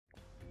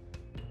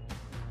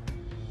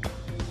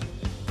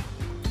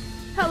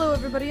Hello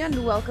everybody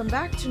and welcome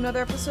back to another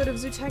episode of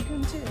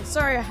Tycoon 2.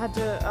 Sorry I had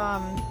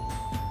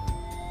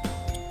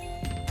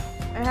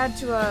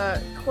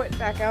to quit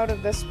back out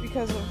of this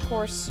because of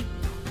course...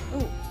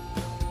 Ooh.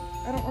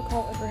 I don't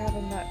recall ever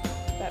having that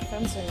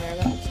fencing there,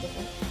 that looks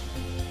different.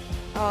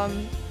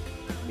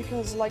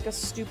 Because like a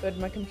stupid,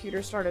 my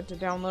computer started to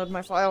download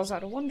my files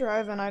out of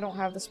OneDrive and I don't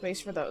have the space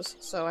for those,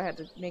 so I had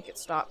to make it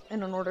stop.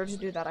 And in order to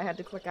do that I had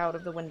to click out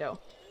of the window.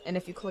 And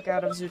if you click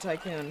out of Zoo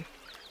Tycoon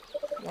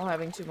while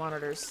having two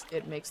monitors,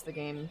 it makes the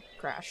game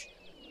crash.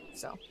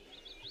 So,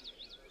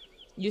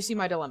 you see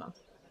my dilemma.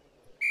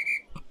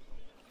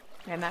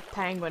 And that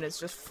penguin is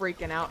just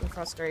freaking out in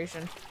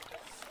frustration.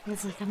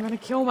 It's like, I'm gonna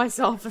kill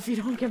myself if you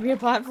don't give me a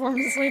platform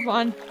to sleep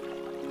on.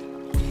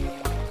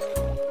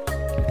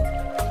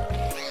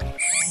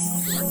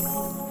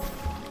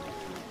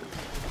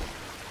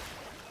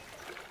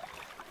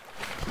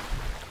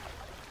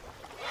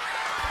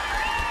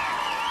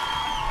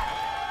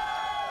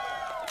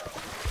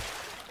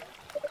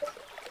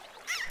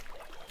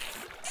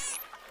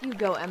 You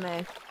go,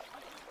 MA.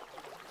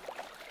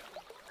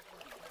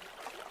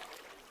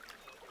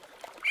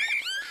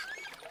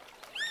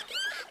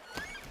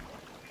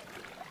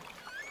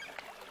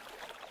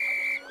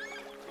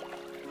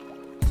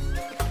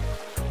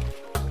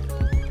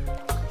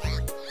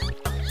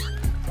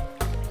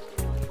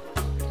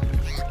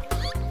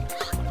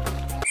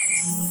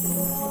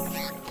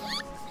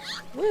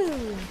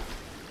 Woo!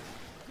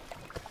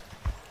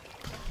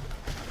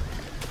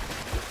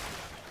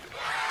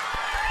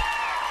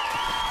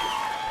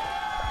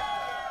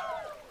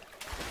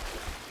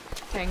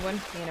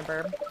 Penguin, being a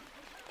burb.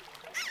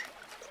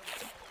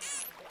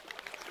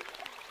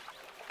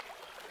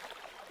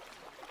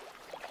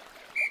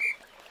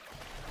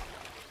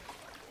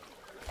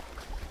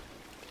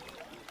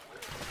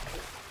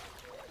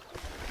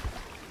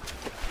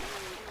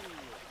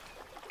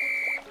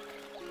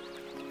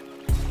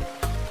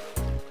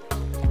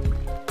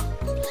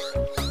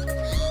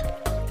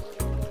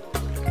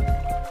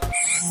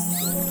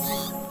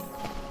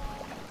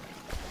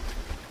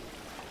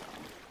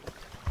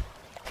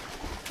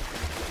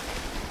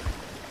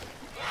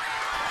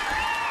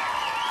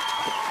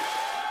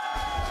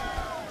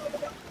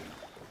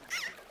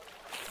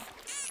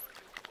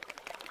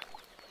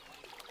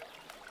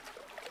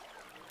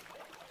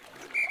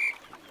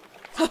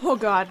 Oh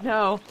god,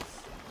 no.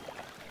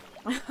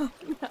 Oh no.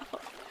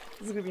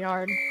 This is gonna be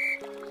hard.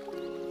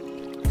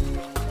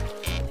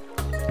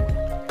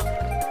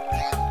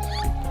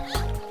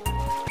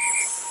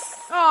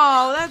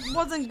 Oh, that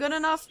wasn't good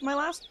enough.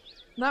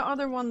 That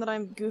other one that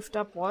I'm goofed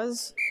up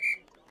was.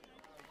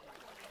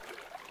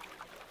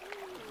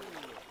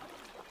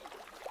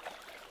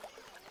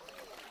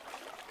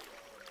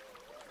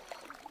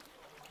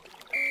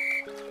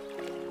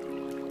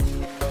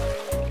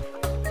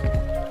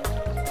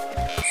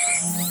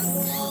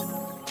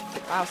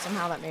 Wow,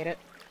 somehow that made it.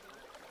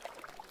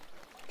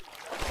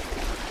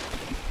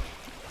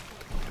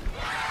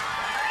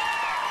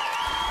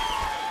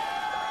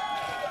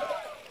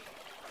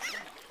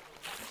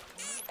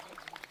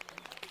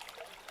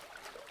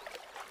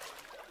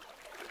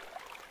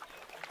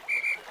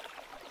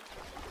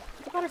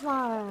 The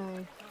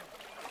butterfly!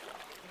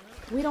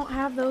 We don't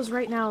have those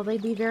right now.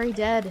 They'd be very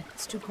dead.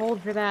 It's too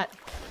cold for that.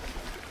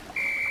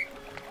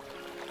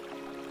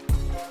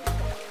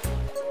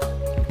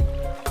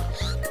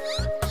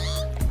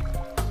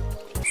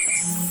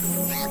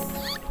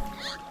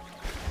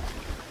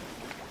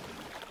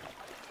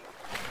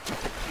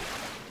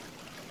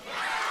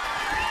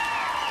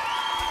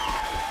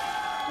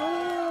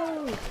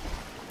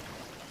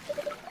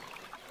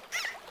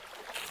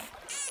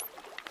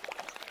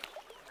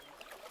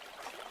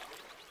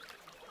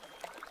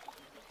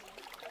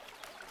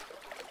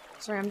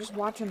 Sorry, I'm just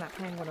watching that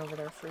penguin over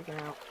there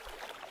freaking out.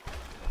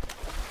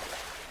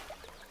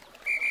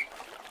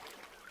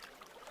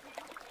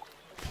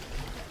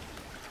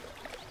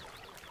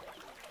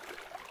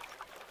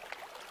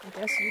 I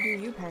guess you do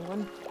you,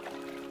 penguin.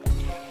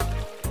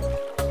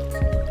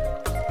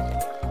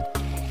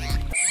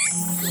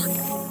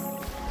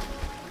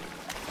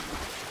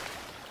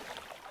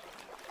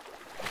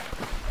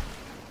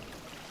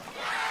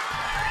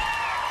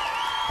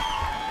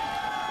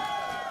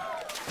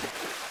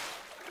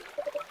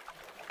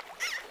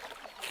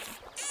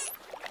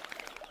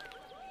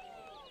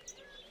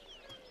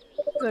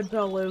 Good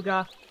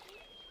beluga.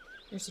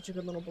 You're such a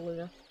good little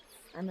beluga.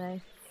 MA.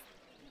 I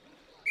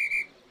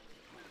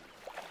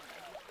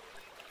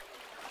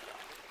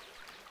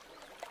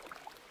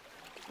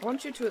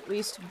want you to at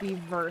least be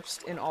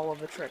versed in all of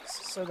the tricks,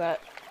 so that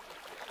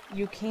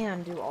you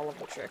can do all of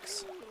the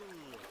tricks.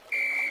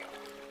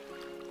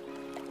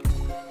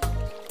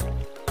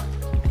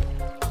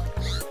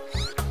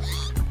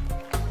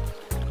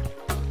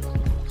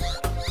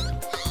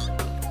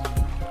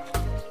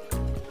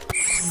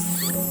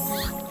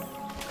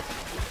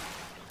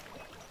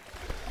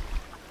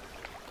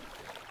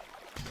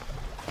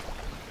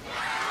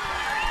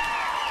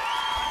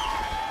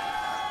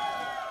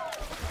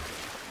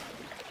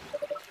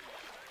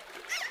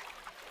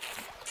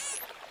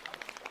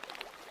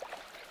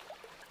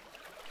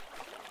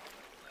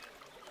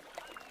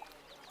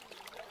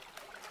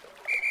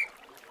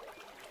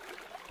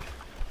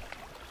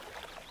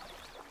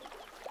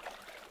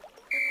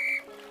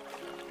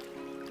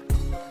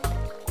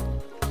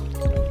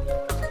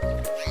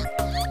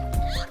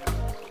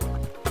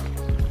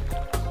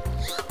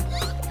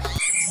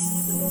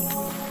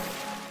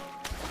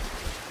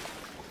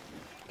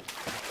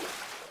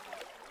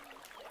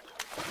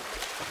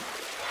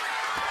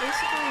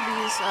 Basically,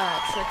 these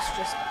tricks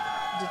just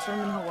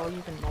determine how well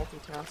you can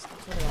multitask.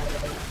 That's really all they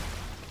do.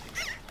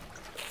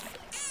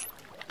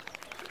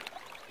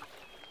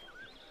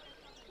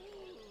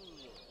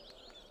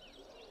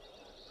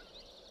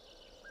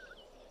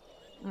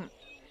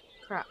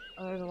 Crap.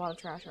 Oh, there's a lot of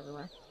trash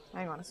everywhere.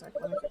 Hang on a sec,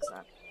 let me fix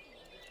that.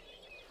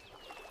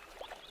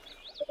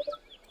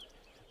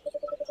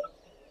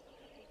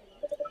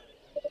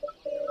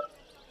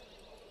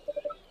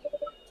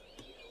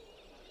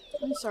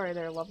 I'm sorry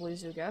there, lovely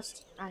zoo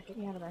guest. Ah, get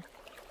me out of there.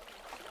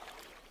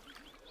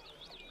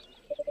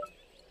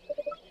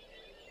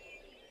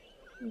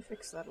 Let me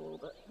fix that a little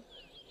bit.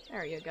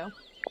 There you go.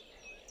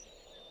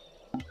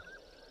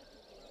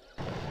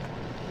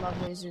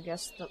 Lovely zoo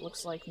guest that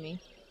looks like me.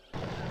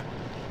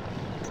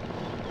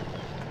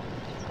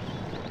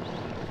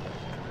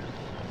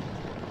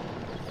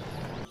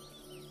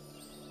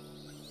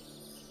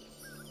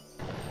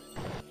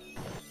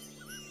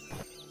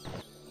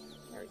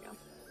 There we go.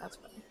 That's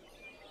better.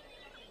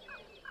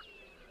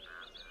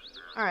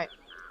 Alright.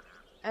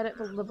 Edit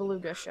the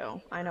Beluga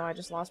show. I know I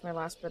just lost my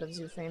last bit of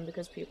zoo fame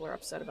because people are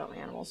upset about my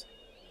animals.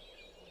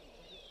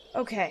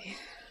 Okay.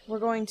 We're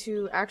going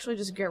to actually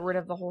just get rid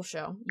of the whole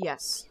show.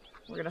 Yes.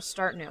 We're gonna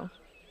start new.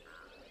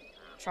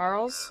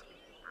 Charles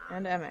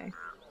and Emma.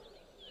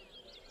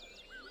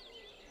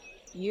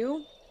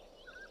 You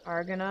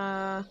are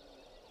gonna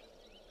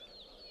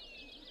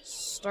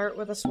start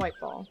with a swipe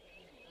ball.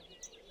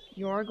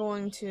 You're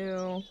going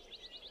to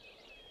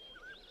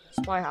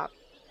spy hop.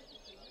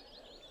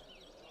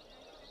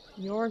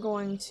 You're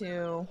going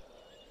to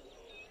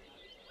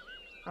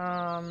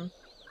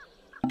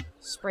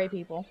spray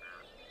people.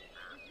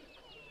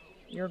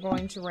 You're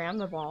going to ram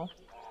the ball.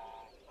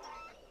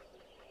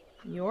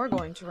 You're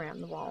going to ram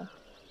the ball.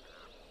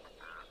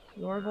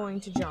 You're going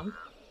to jump.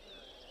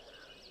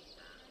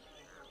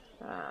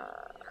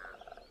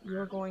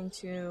 You're going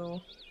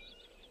to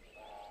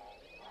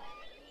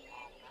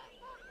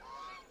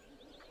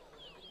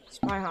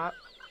spy hop.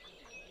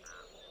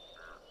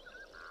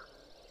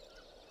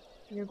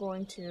 You're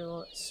going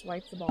to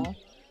swipe the ball.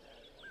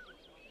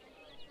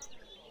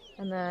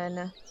 And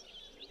then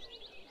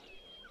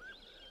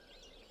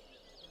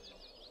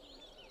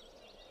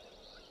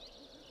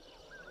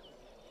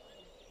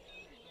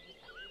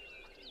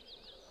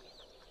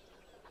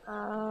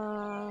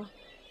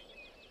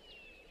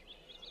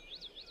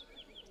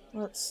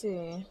let's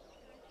see.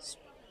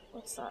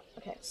 What's that?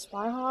 Okay,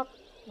 spy hop,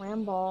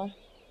 ram ball.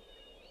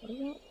 What is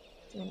it?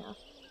 2.5.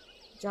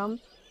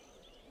 Jump,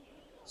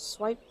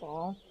 swipe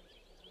ball.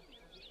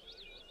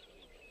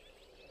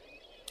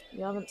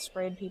 You haven't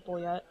sprayed people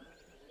yet,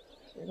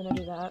 so you're gonna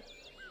do that.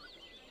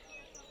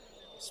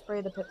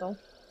 Spray the pickle.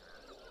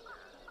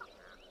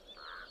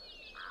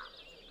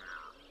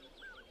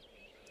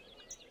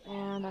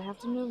 And I have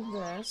to move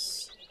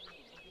this.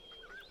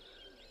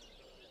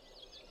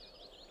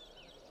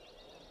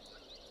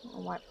 I don't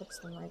know why it puts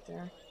them right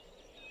there.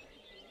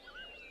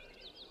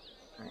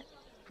 Alright,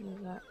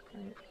 move that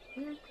right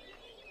here.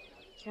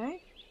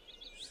 Okay.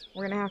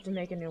 We're gonna have to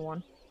make a new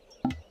one.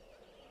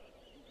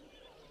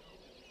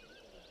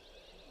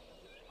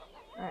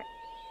 Alright.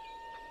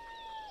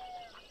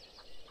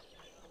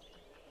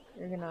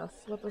 You're gonna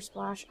flipper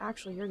splash.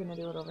 Actually, you're gonna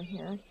do it over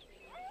here.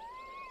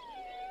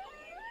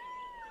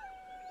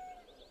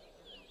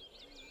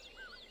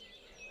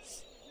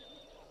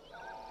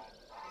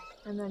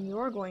 And then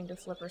you're going to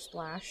flipper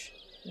splash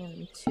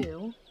in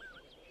 2.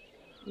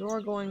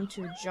 You're going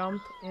to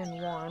jump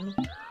in 1.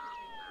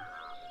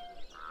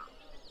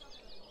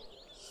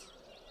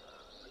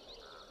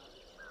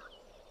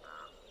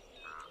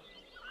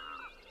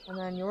 And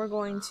then you're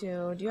going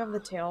to... Do you have the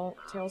tail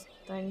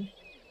thing?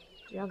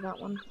 Do you have that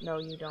one? No,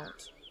 you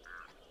don't.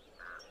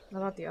 What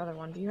about the other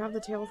one? Do you have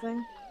the tail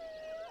thing?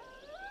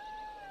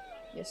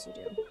 Yes, you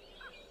do.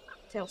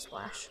 Tail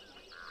splash.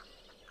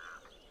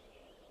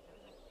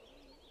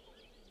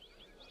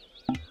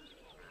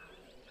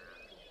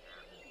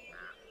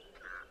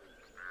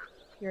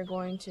 You're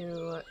going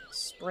to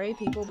spray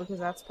people because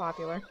that's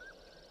popular.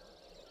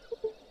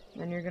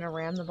 Then you're going to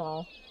ram the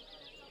ball.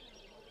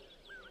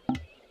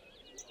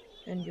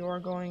 And you're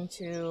going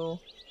to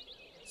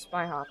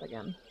spy hop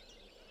again.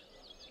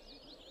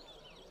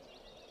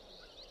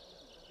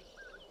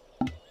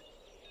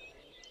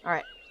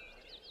 Alright.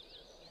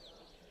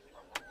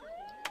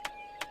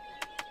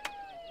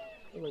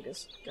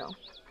 Lucas, go.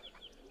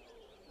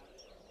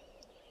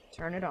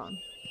 Turn it on.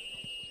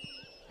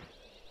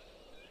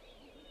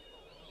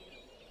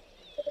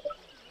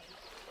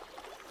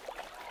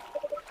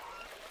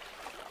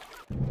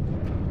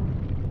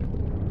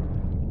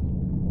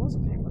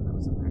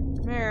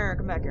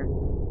 Come back here.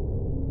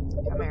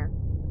 Come here.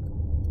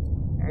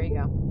 There you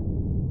go.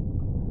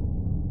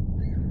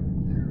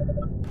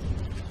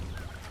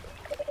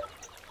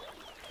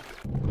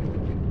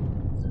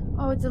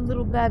 Oh, it's a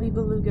little baby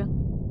beluga.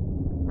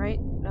 Right?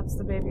 That's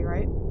the baby,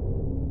 right?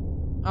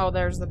 Oh,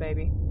 there's the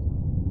baby.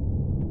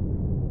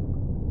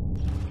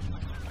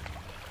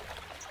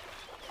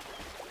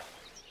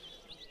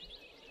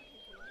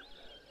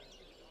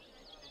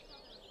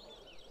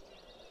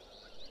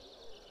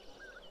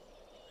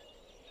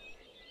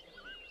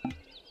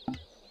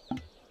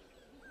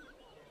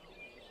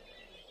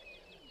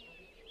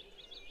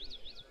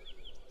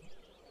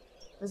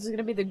 This is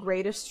gonna be the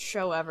greatest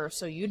show ever,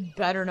 so you'd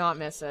better not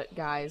miss it,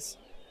 guys.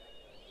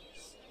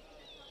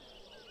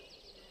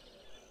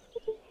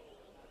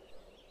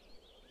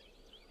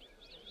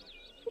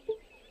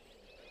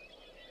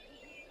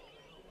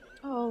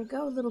 Oh,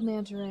 go, little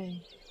manta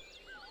ray.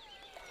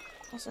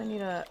 Also, I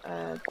need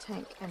a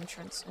tank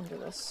entrance into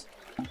this.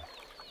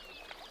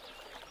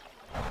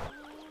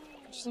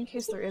 Just in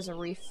case there is a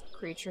reef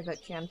creature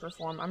that can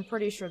perform. I'm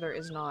pretty sure there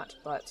is not,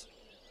 but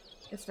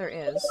if there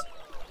is,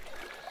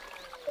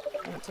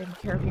 I haven't taken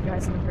care of you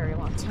guys in a very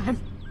long time.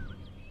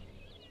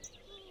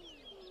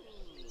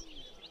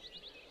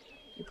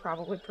 You're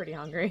probably pretty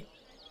hungry.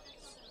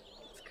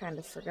 I've kind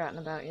of forgotten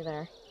about you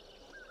there.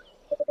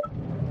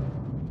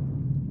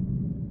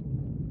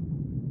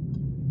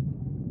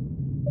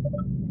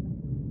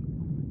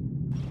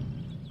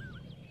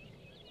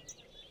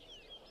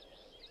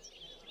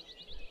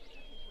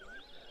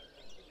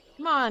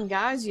 Come on,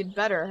 guys, you'd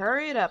better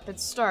hurry it up.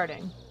 It's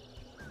starting.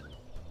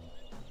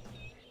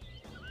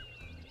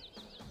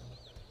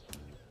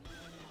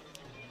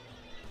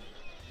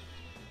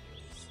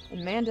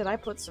 And man, did I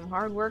put some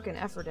hard work and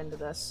effort into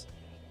this.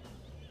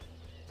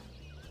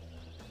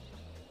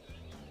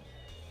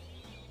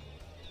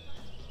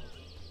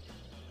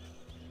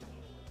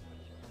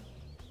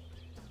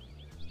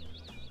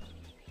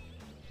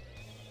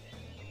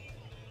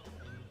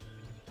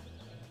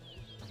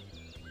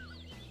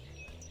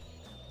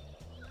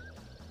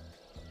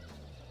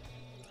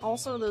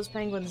 Also, those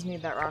penguins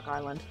need that rock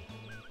island.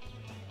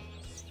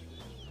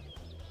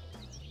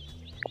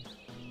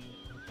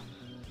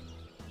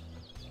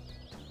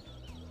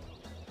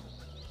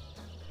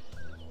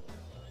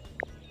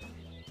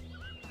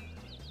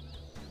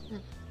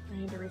 I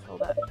need to refill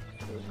that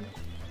food.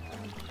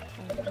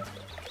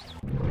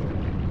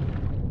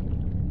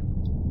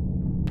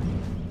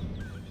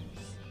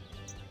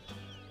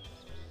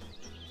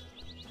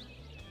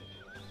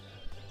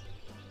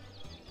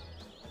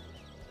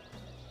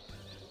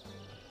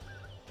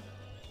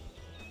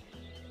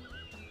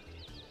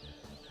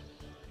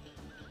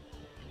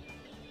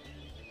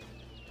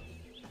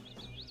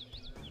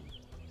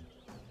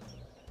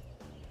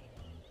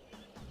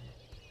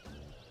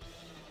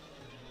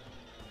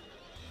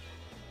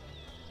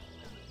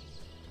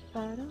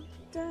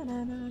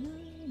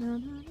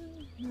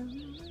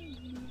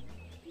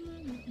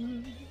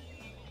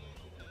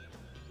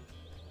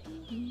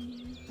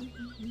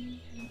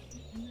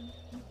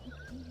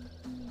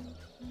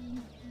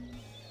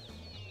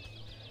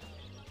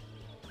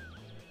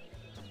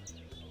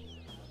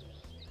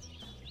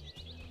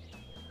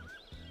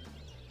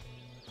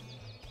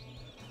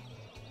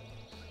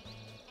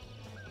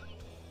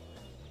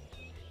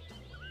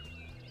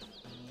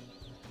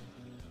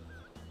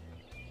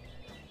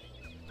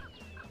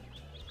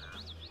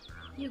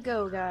 You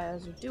go,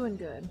 guys. You're doing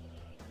good.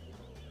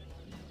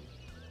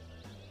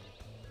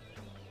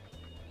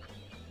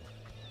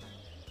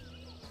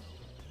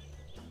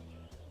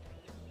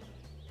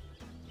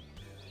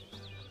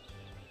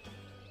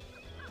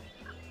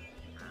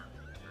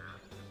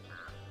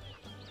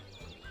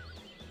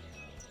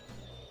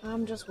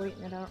 I'm just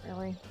waiting it out,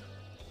 really.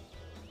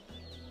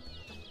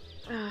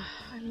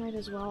 I might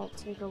as well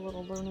take a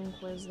little learning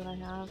quiz that I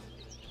have.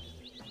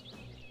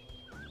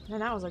 Man,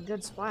 that was a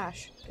good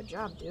splash. Good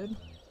job, dude.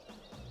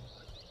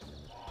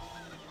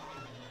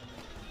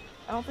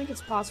 I don't think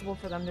it's possible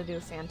for them to do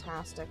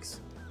fantastics.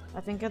 I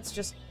think it's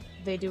just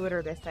they do it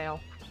or they fail.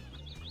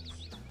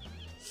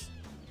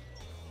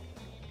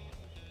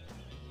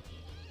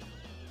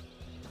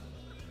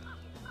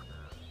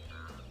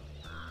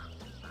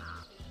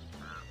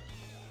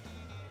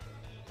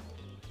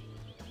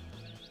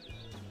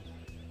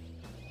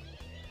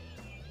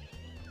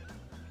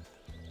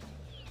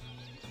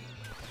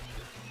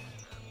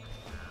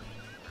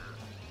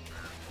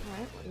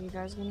 Alright, what are you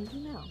guys gonna do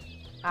now?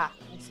 Ah,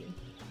 I see.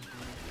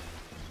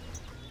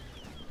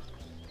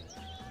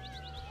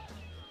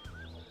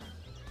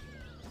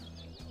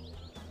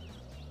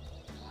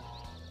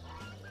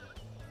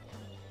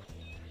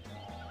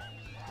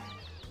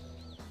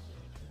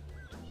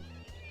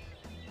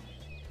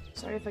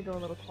 Sorry if I go a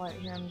little quiet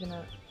here, I'm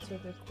gonna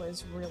take a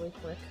quiz really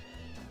quick,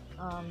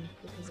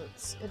 because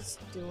it's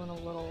doing a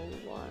little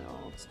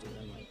while. It's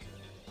doing like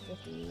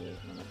 58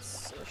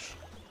 minutes-ish.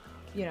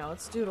 You know,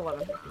 it's due at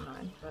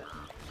 11:59, but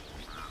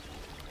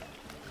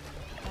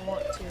I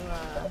want to,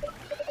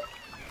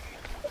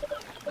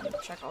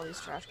 check all these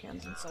trash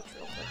cans and such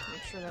real quick,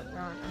 make sure that there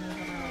aren't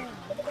any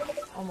that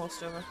are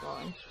almost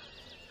overflowing.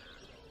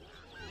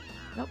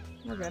 Nope,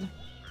 we're good.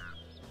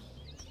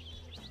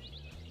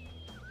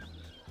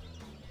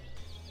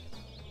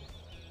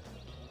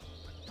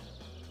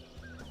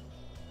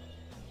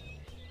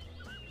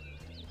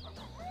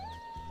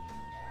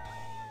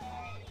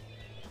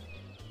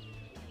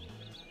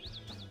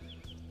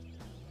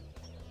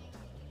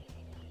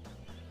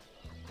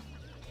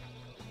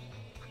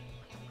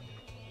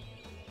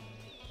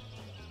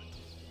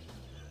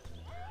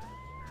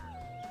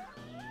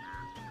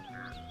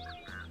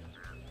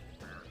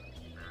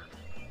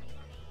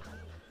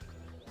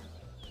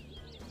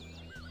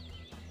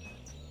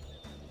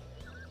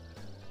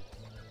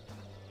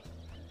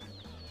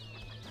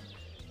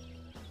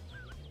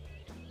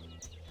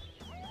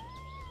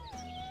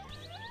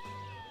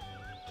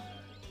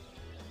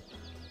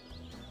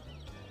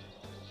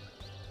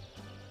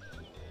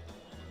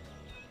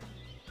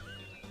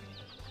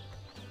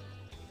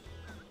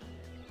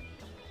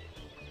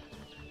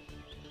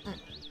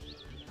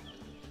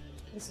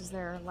 This is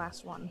their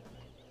last one.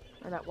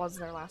 Or that was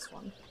their last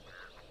one.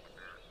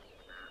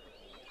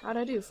 How'd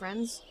I do,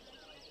 friends?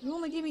 You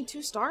only gave me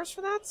 2 stars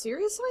for that?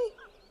 Seriously?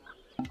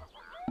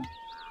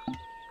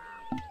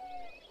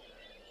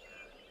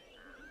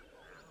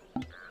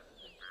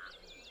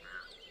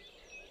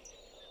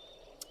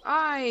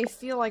 I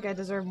feel like I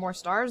deserve more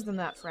stars than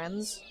that,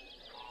 friends.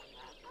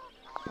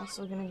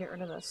 Also gonna get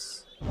rid of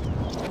this.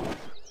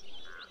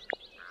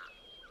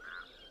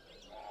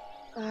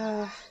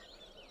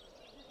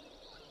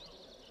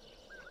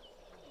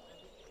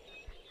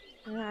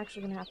 I'm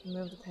actually gonna have to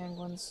move the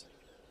penguins,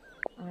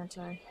 aren't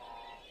I?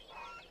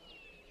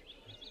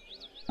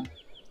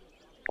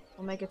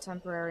 We'll make a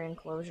temporary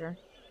enclosure.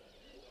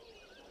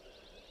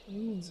 What do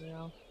you mean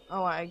 0?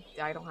 Oh, I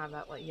don't have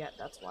that yet,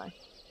 that's why.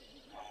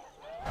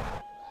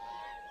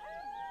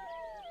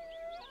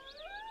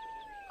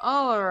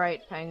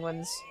 Alright,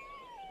 penguins.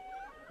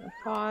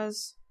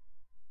 Pause.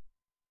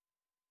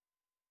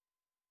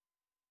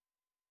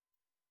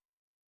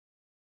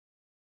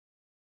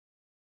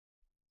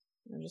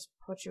 I'll just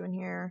put you in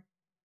here.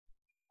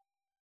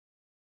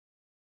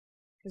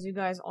 Because you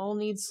guys all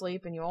need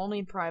sleep, and you all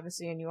need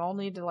privacy, and you all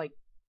need to, like,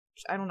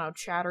 I don't know,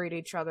 chatter at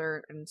each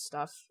other and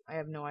stuff. I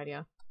have no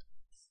idea.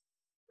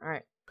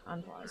 Alright,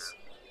 unpause.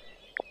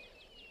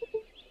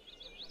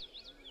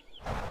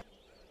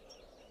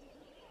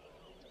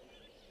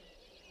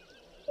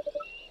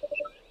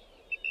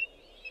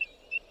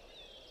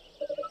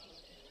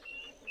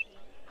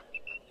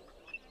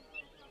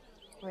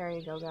 There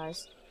you go,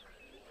 guys.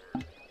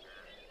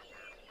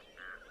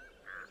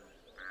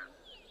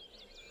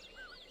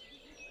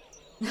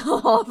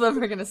 All of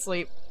them are gonna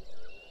sleep.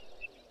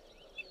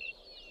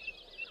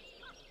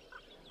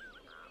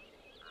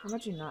 How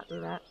about you not do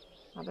that?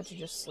 How about you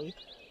just sleep?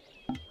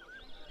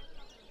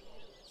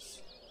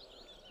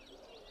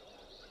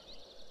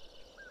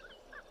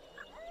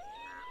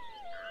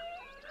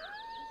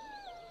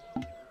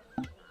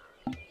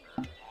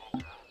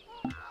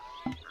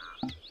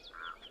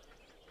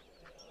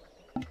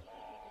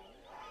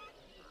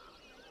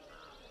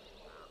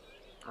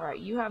 Alright,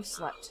 you have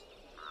slept.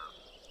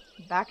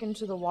 Back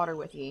into the water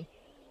with ye.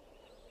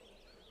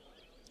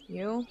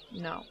 You?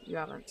 No, you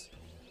haven't.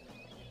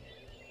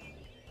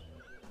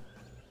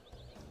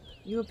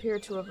 You appear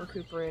to have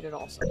recuperated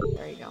also.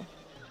 There you go.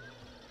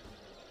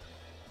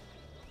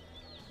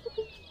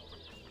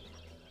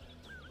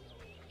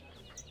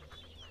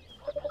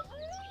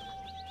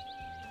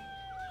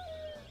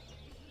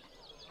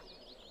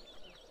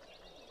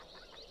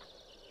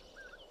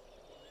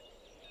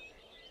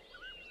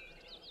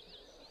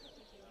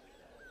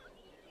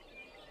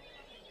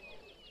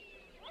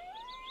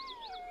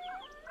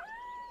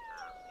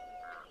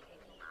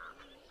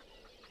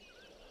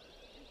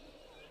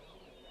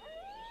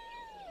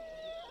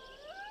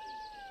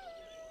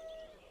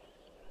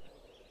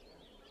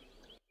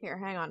 Here,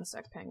 hang on a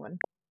sec, penguin.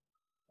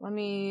 Let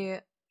me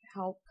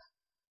help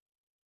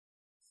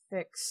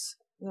fix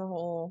the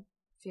whole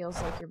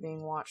feels like you're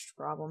being watched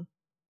problem.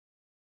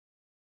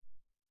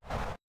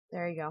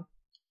 There you go.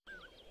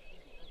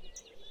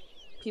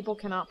 People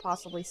cannot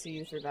possibly see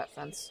you through that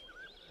fence.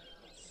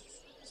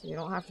 So you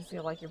don't have to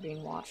feel like you're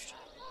being watched.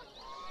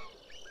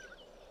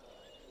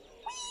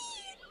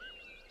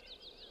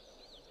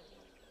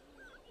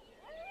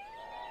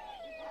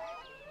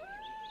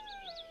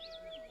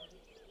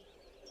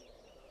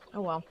 Oh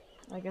well,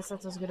 I guess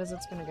that's as good as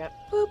it's gonna get.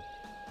 Boop!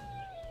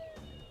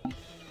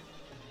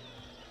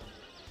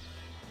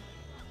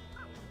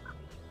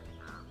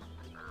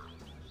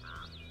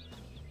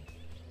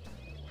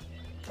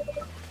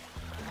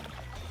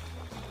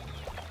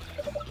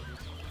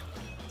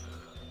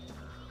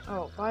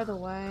 Oh, by the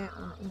way,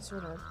 I'm gonna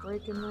insert a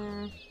break in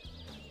there,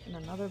 and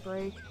another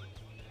break.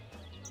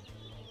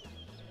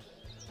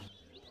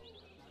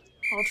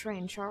 I'll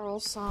train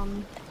Charles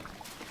some.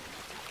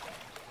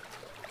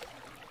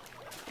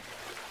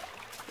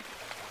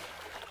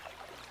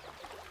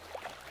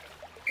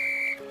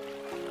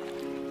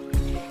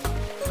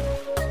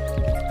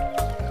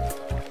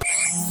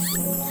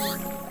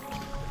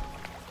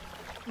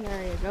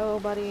 There you go,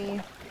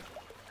 buddy.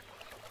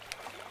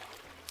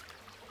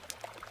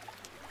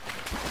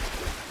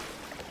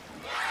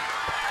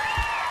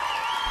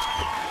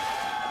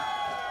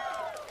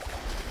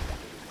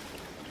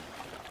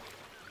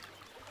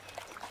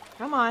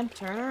 Come on,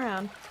 turn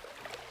around.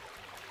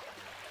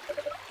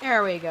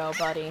 There we go,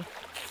 buddy.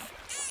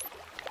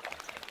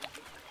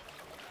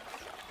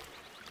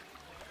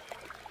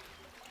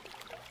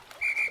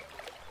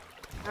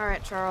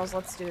 Alright, Charles,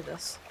 let's do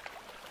this.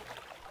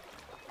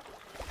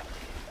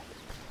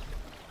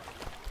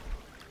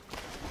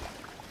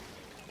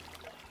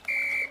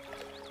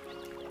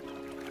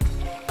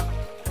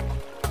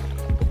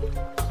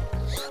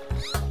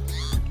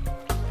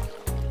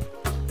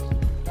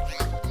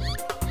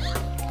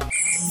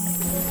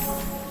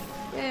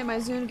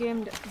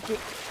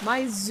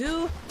 My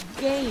zoo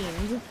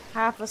gained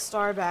half a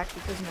star back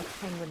because my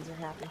penguins are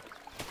happy.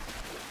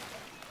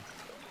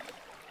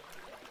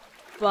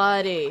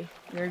 Buddy,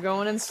 you're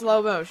going in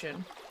slow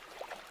motion.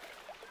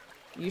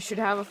 You should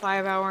have a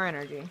 5-hour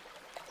energy.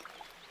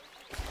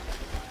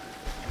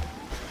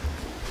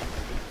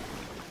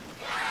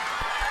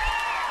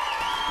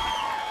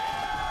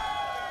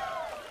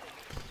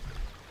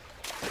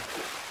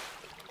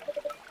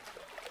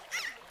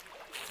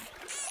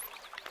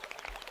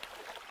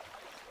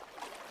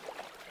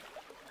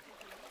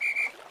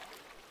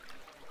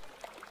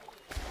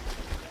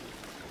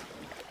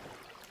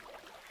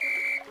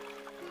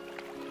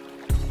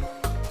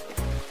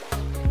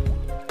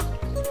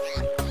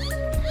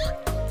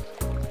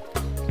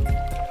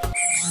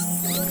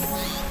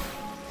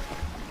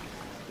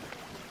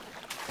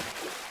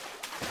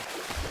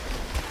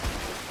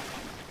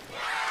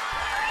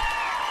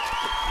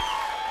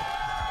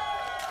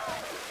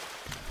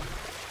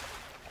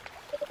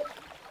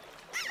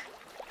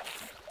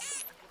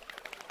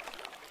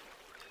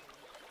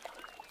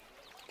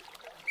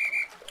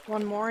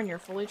 One more and you're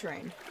fully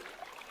trained.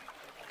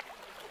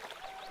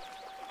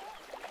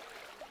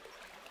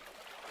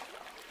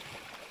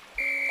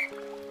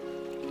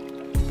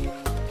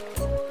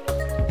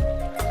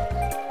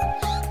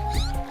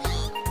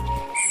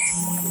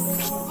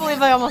 I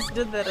believe I almost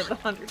did that at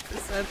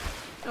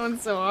 100%. That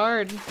one's so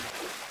hard.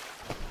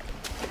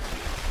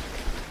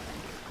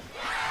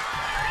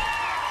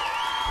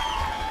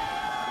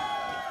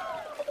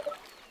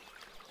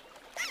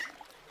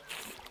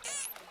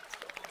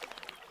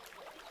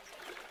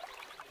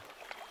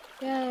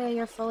 Yay,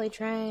 you're fully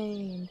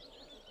trained.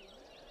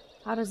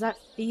 How does that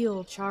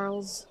feel,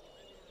 Charles?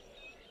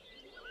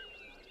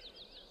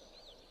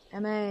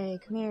 MA,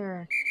 come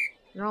here.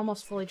 You're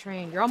almost fully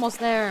trained. You're almost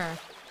there.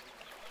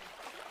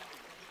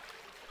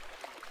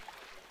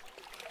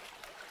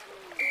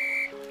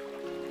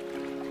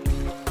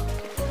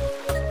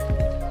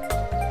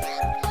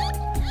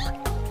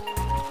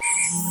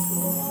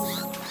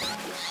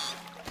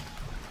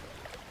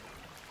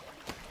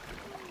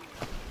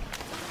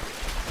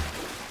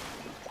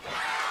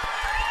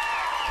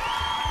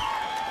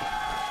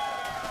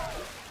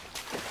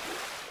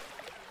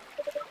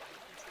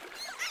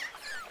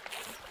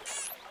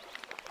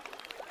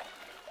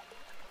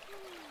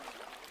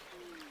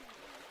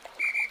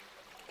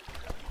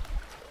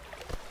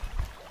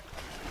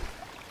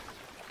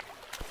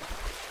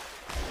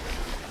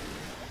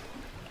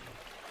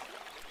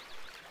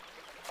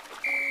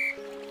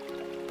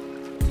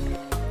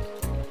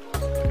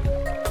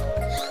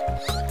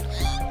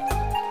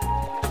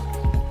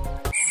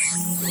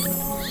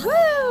 Woo!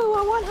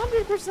 A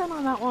 100%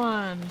 on that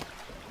one!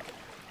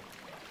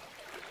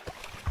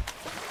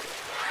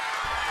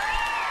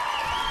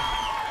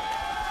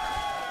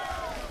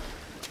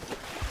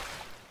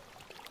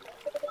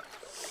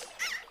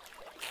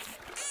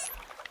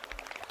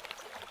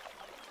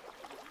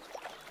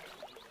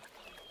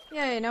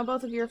 Yay, now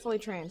both of you are fully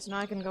trained, so now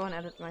I can go and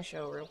edit my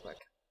show real quick.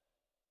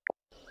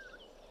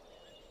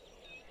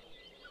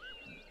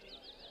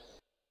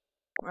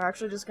 We're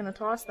actually just gonna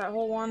toss that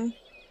whole one.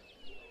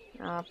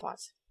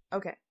 Pause.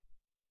 Okay.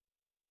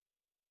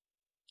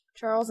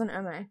 Charles and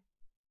MA.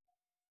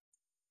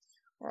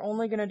 We're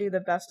only gonna do the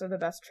best of the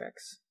best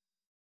tricks.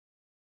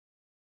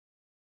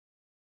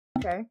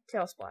 Okay,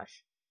 tail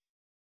splash.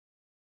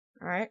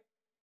 Alright.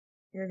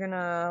 You're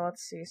gonna,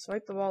 let's see,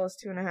 swipe the ball is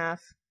 2.5.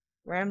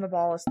 Ram the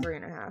ball is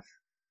 3.5.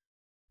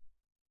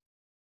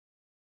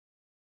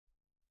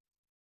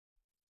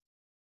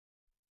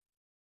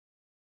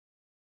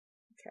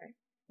 Okay.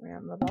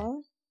 Ram the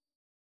ball.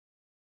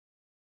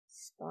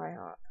 Spy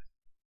hop.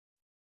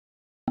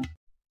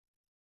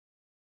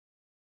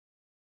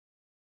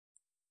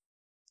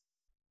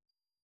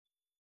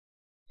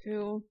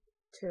 Two,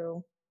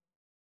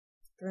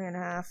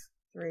 3.5,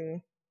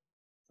 3,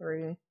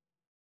 3,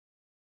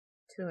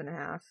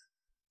 2.5,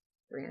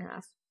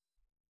 3.5.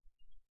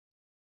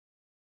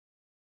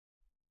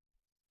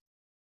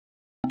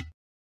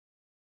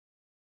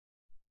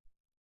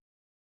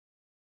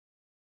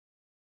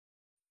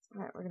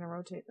 Alright, we're gonna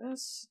rotate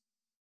this.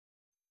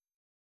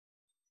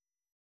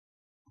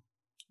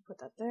 Put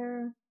that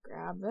there.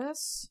 Grab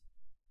this.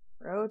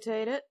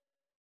 Rotate it.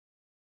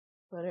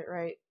 Put it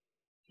right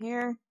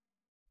here.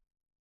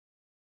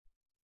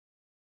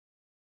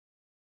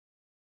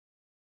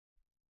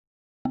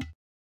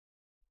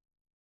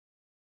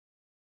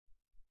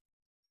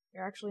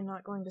 You're actually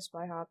not going to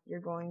spy hop,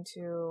 you're going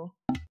to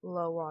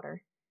low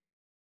water.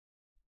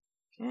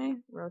 Okay,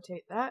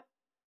 rotate that.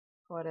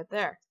 Put it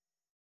there.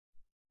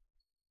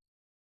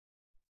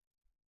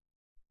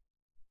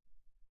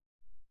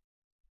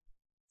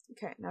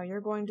 Okay, now you're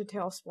going to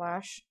tail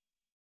splash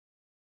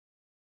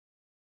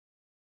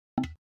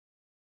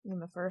in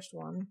the first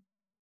one.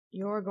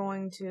 You're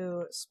going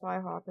to spy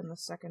hop in the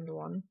second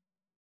one.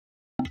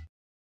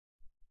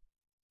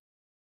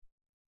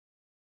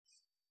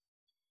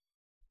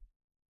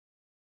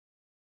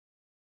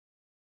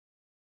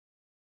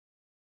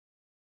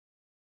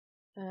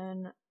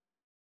 Then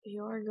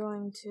you're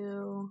going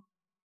to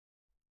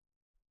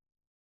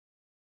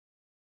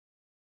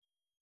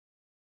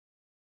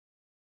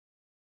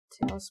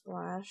tail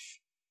splash.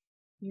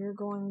 You're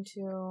going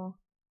to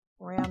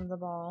ram the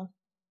ball.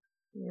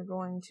 You're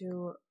going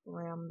to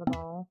ram the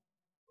ball.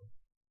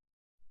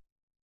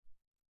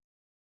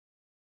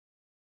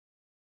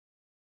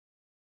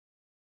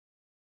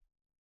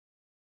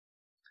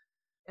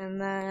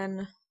 And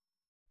then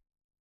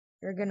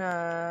you're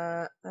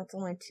gonna, that's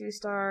only 2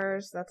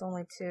 stars, that's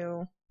only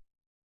 2.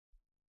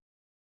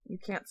 You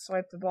can't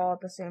swipe the ball at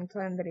the same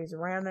time that he's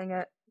ramming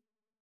it.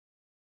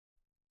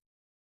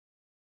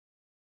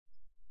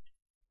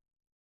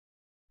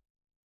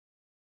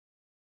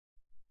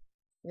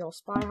 You'll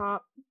spy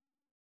hop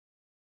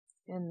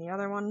in the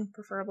other one,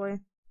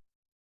 preferably.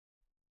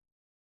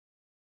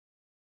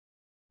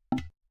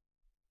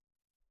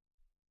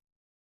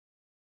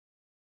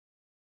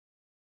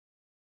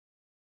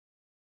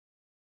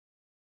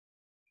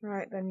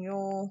 Right, then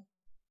you'll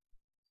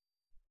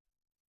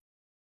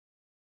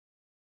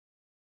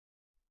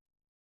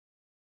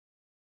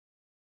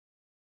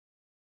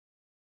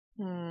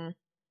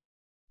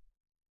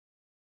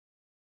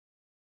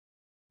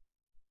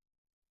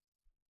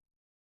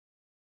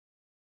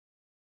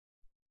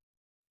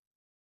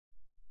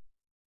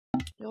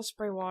You'll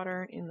spray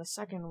water in the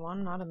second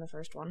one, not in the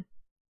first one.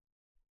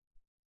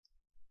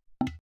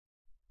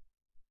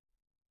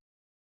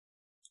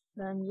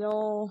 Then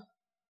you'll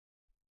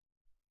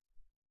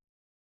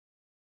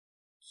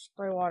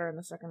spray water in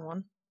the second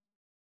one.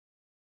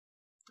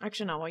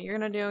 Actually, no, what you're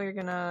gonna do, you're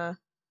gonna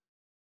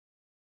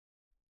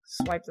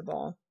swipe the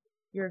ball.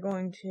 You're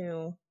going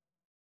to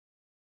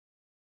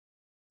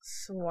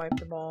swipe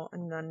the ball,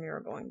 and then you're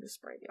going to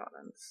spray the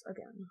audience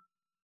again.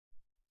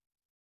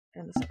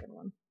 And the second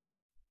one.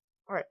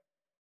 Alright.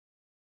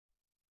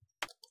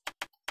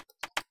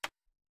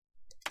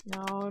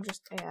 No,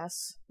 just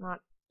AS, not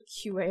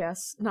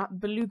QAS, not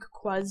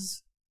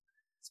Belugas.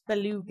 It's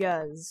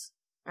Belugas.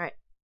 Alright,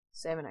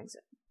 save and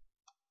exit.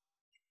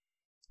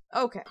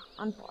 Okay,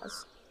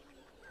 unpause.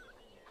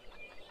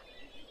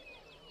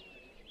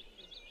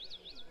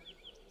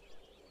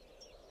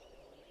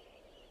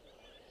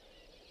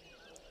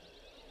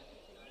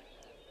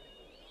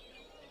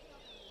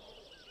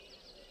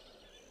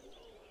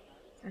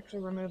 Actually,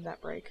 remove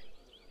that break.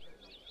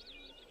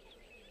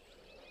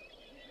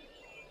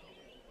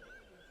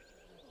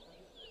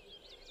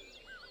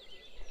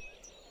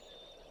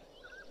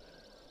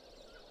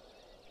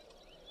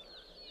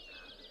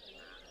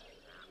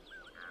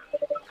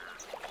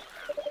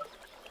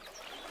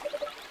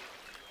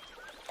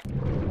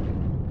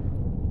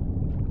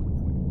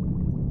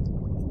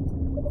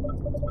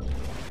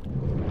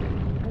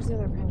 Where's the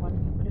other penguin?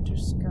 Where did it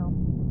just go?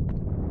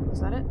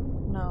 Was that it?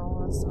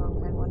 No, that's the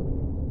wrong penguin.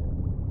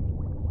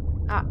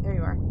 Ah, there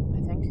you are,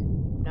 I think.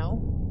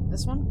 No?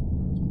 This one?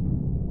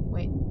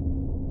 Wait.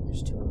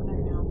 There's two over there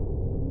now.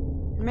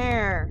 Come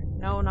here!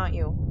 No, not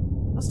you.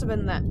 Must have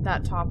been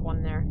that top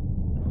one there.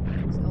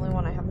 It's the only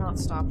one I have not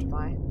stopped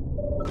by.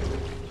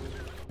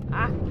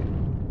 Ah!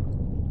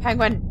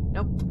 Penguin!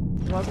 Nope.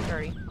 It wasn't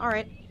dirty.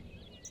 Alright.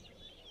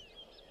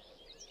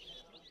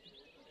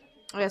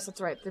 Oh, yes,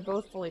 that's right. They're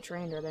both fully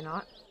trained, are they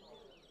not?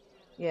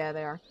 Yeah,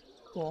 they are.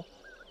 Cool.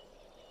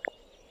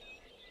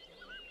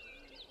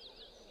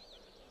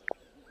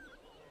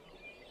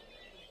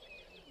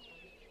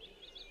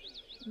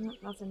 Nope,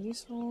 nothing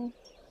useful.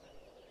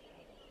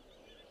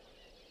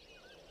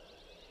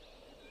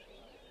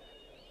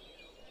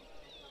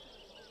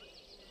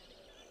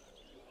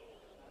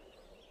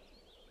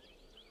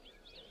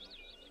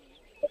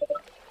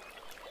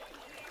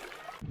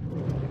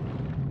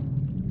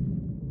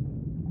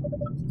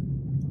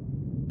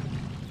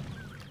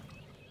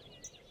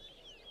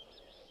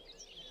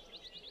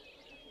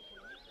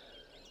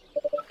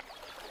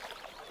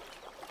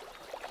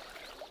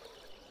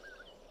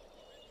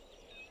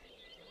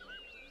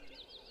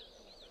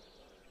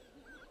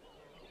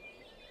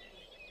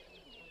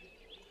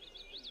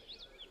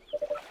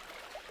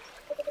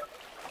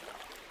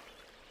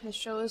 The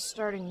show is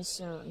starting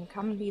soon.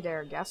 Come be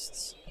there,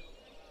 guests.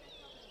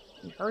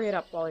 And hurry it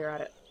up while you're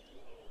at it.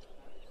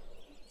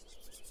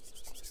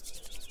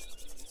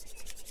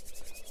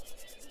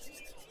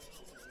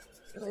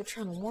 Really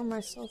trying to warm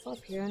myself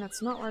up here, and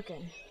it's not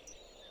working.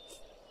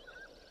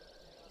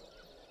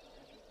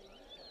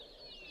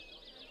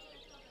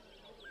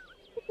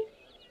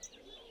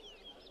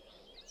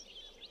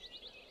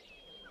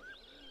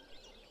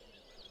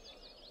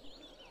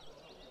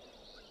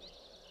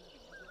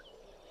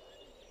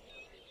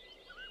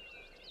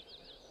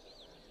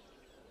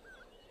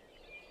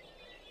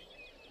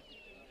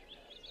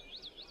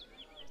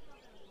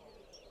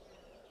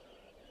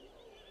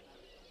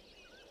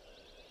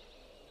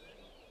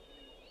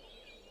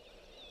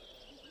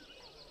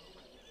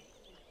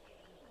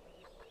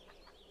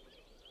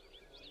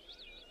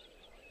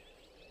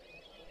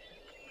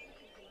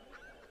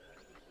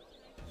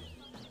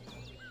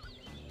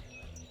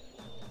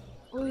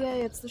 Oh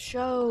yay, it's the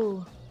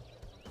show!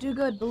 Do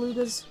good,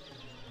 belugas.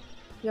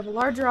 You have a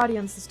larger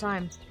audience this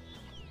time.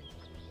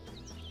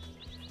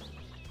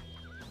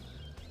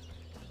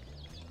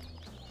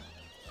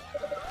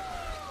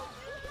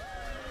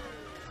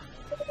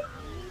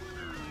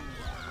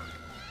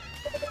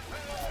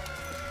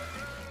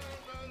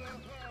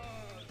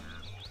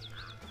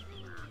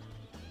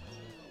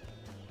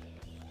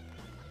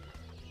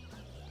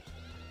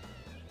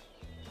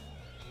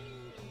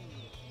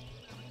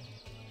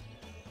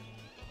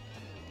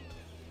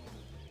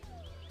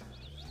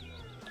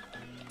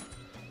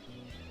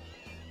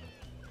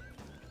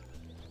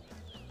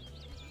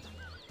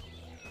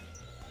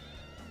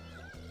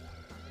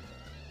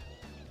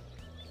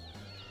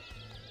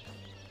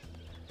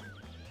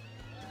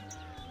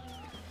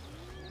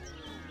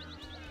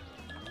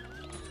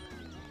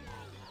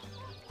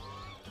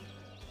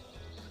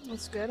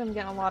 That's good, I'm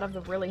getting a lot of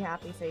the really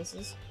happy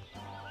faces.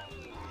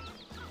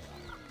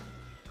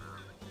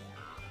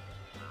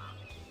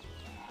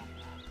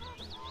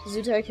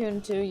 Zoo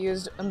Tycoon 2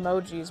 used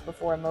emojis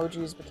before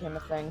emojis became a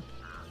thing.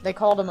 They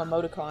called them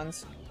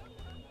emoticons.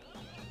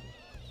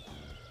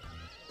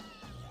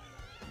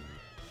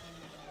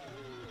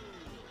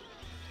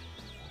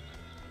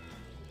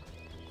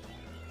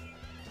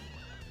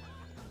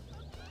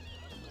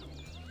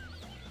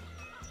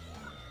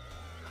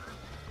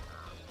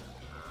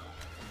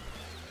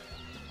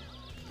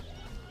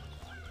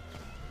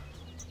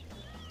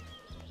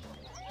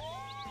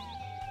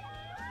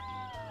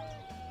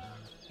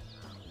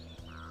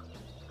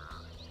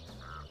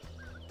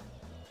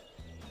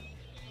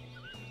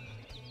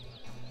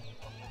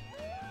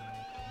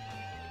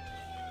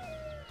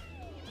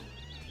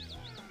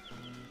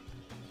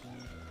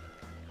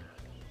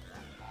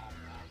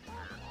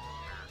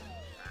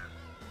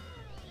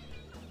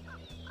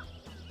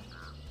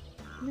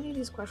 many of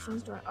these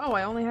questions do I... Oh,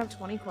 I only have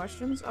 20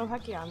 questions? Oh,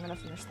 heck yeah, I'm gonna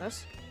finish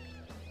this.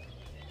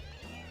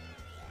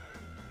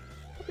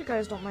 Hope you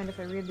guys don't mind if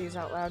I read these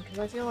out loud, because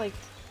I feel like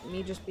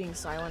me just being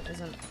silent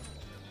isn't,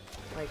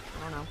 like,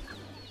 I don't know,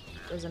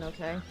 isn't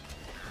okay.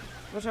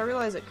 Which I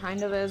realize it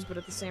kind of is, but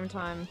at the same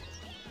time,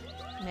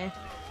 meh.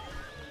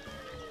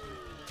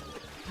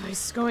 Oh,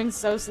 he's going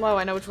so slow.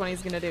 I know which one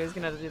he's gonna do. He's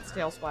gonna do the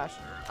tail splash.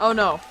 Oh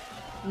no!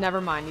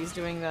 Never mind, he's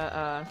doing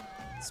the,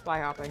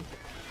 spy hopping.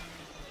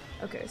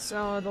 Okay,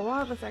 so the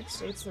law of effect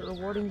states that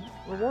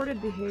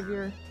rewarded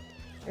behavior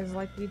is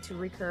likely to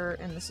recur,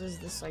 and this is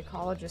the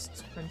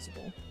psychologist's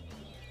principle.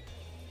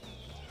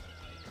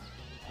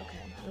 Okay,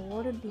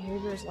 rewarded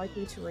behavior is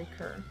likely to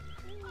recur.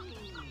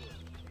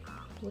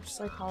 Which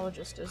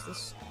psychologist does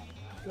this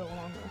go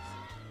along with?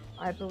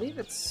 I believe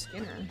it's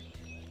Skinner.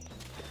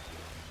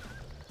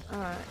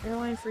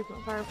 Airline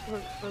frequent flyer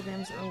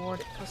programs that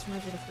reward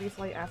customers with a free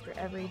flight after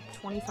every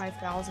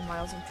 25,000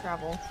 miles of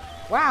travel.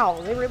 Wow,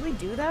 they really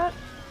do that?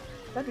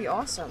 That'd be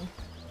awesome.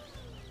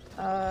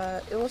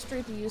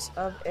 Illustrate the use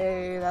of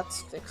a...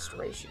 that's fixed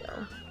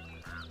ratio.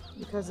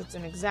 Because it's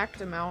an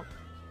exact amount,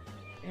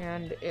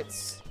 and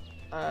it's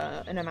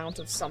an amount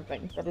of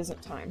something that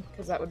isn't time,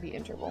 because that would be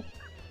interval.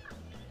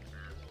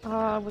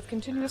 With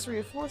continuous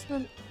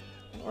reinforcement,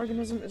 an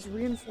organism is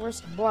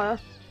reinforced blah.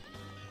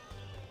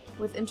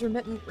 With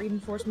intermittent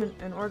reinforcement,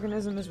 an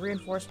organism is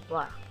reinforced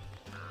blah.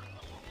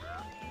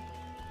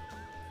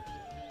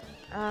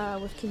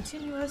 With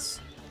continuous,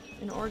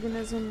 an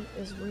organism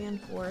is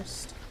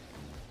reinforced.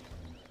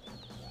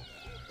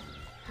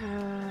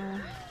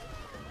 That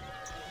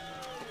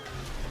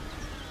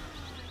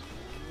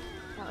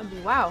would be...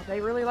 wow,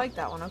 they really like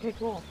that one. Okay,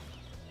 cool.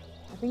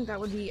 I think that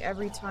would be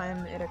every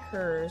time it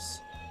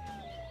occurs.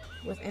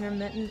 With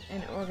intermittent,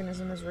 an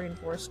organism is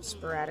reinforced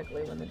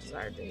sporadically when the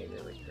desired behavior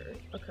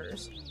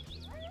occurs.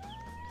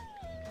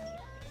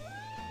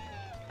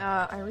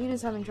 Irene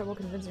is having trouble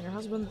convincing her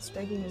husband that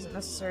spanking isn't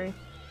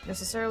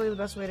necessarily the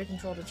best way to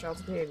control the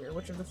child's behavior.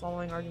 Which of the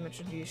following arguments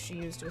should she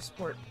use to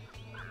support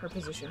her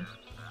position?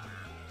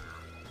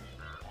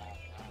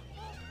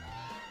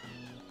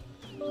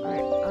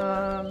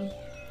 Alright,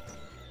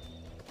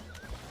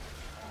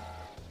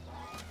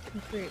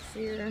 create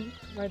fear,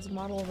 provides a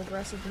model of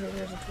aggressive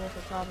behavior as a tool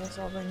for problem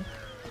solving.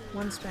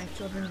 When spanked,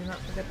 children do not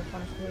forget the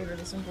punished behavior,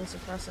 they simply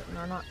suppress it and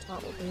are not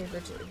taught what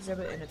behavior to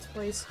exhibit in its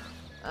place.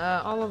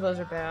 All of those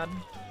are bad,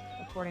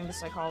 according to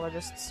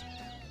psychologists.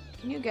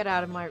 Can you get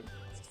out of my...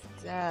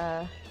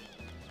 God,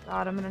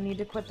 I'm gonna need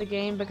to quit the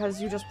game because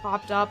you just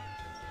popped up.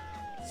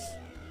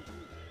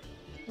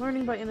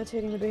 Learning by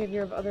imitating the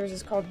behavior of others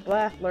is called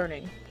blah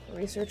learning. The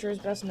researcher is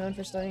best known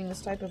for studying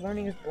this type of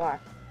learning as blah.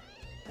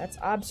 That's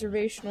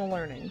observational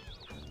learning.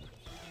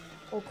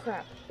 Oh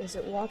crap, is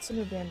it Watson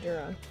or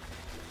Bandura?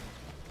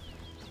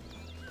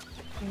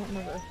 I don't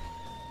remember.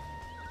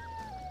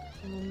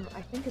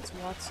 I think it's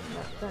Watson.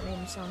 That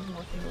name sounds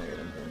more familiar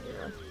than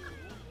Bandura.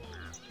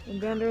 In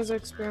Bandura's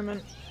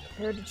experiment,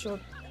 compared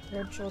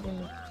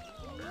children...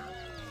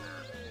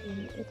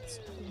 In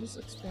his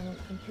experiment,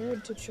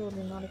 compared to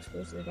children not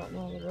exposed to the adult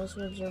model, those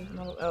who observed the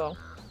model... Oh.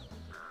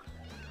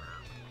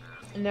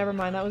 Never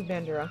mind, that was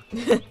Bandura.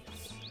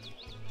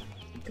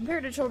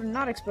 Compared to children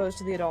not exposed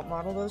to the adult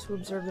model, those who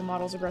observed the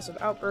model's aggressive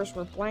outbursts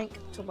were blank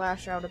to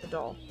lash out at the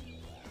doll.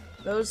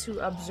 Those who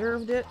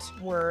observed it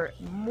were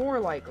more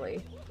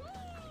likely,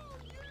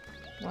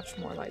 much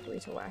more likely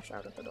to lash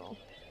out at the doll.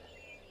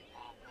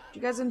 Did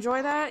you guys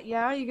enjoy that?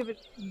 Yeah? You give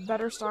it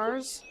better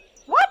stars?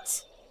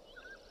 What?!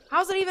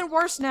 How's it even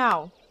worse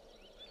now?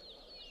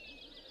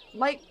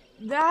 Like,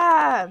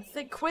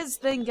 the quiz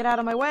thing, get out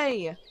of my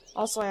way!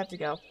 Also, I have to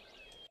go.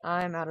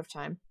 I'm out of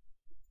time.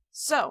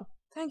 So,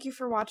 thank you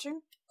for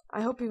watching.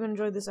 I hope you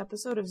enjoyed this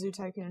episode of Zoo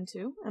Tycoon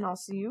 2, and I'll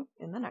see you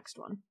in the next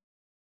one.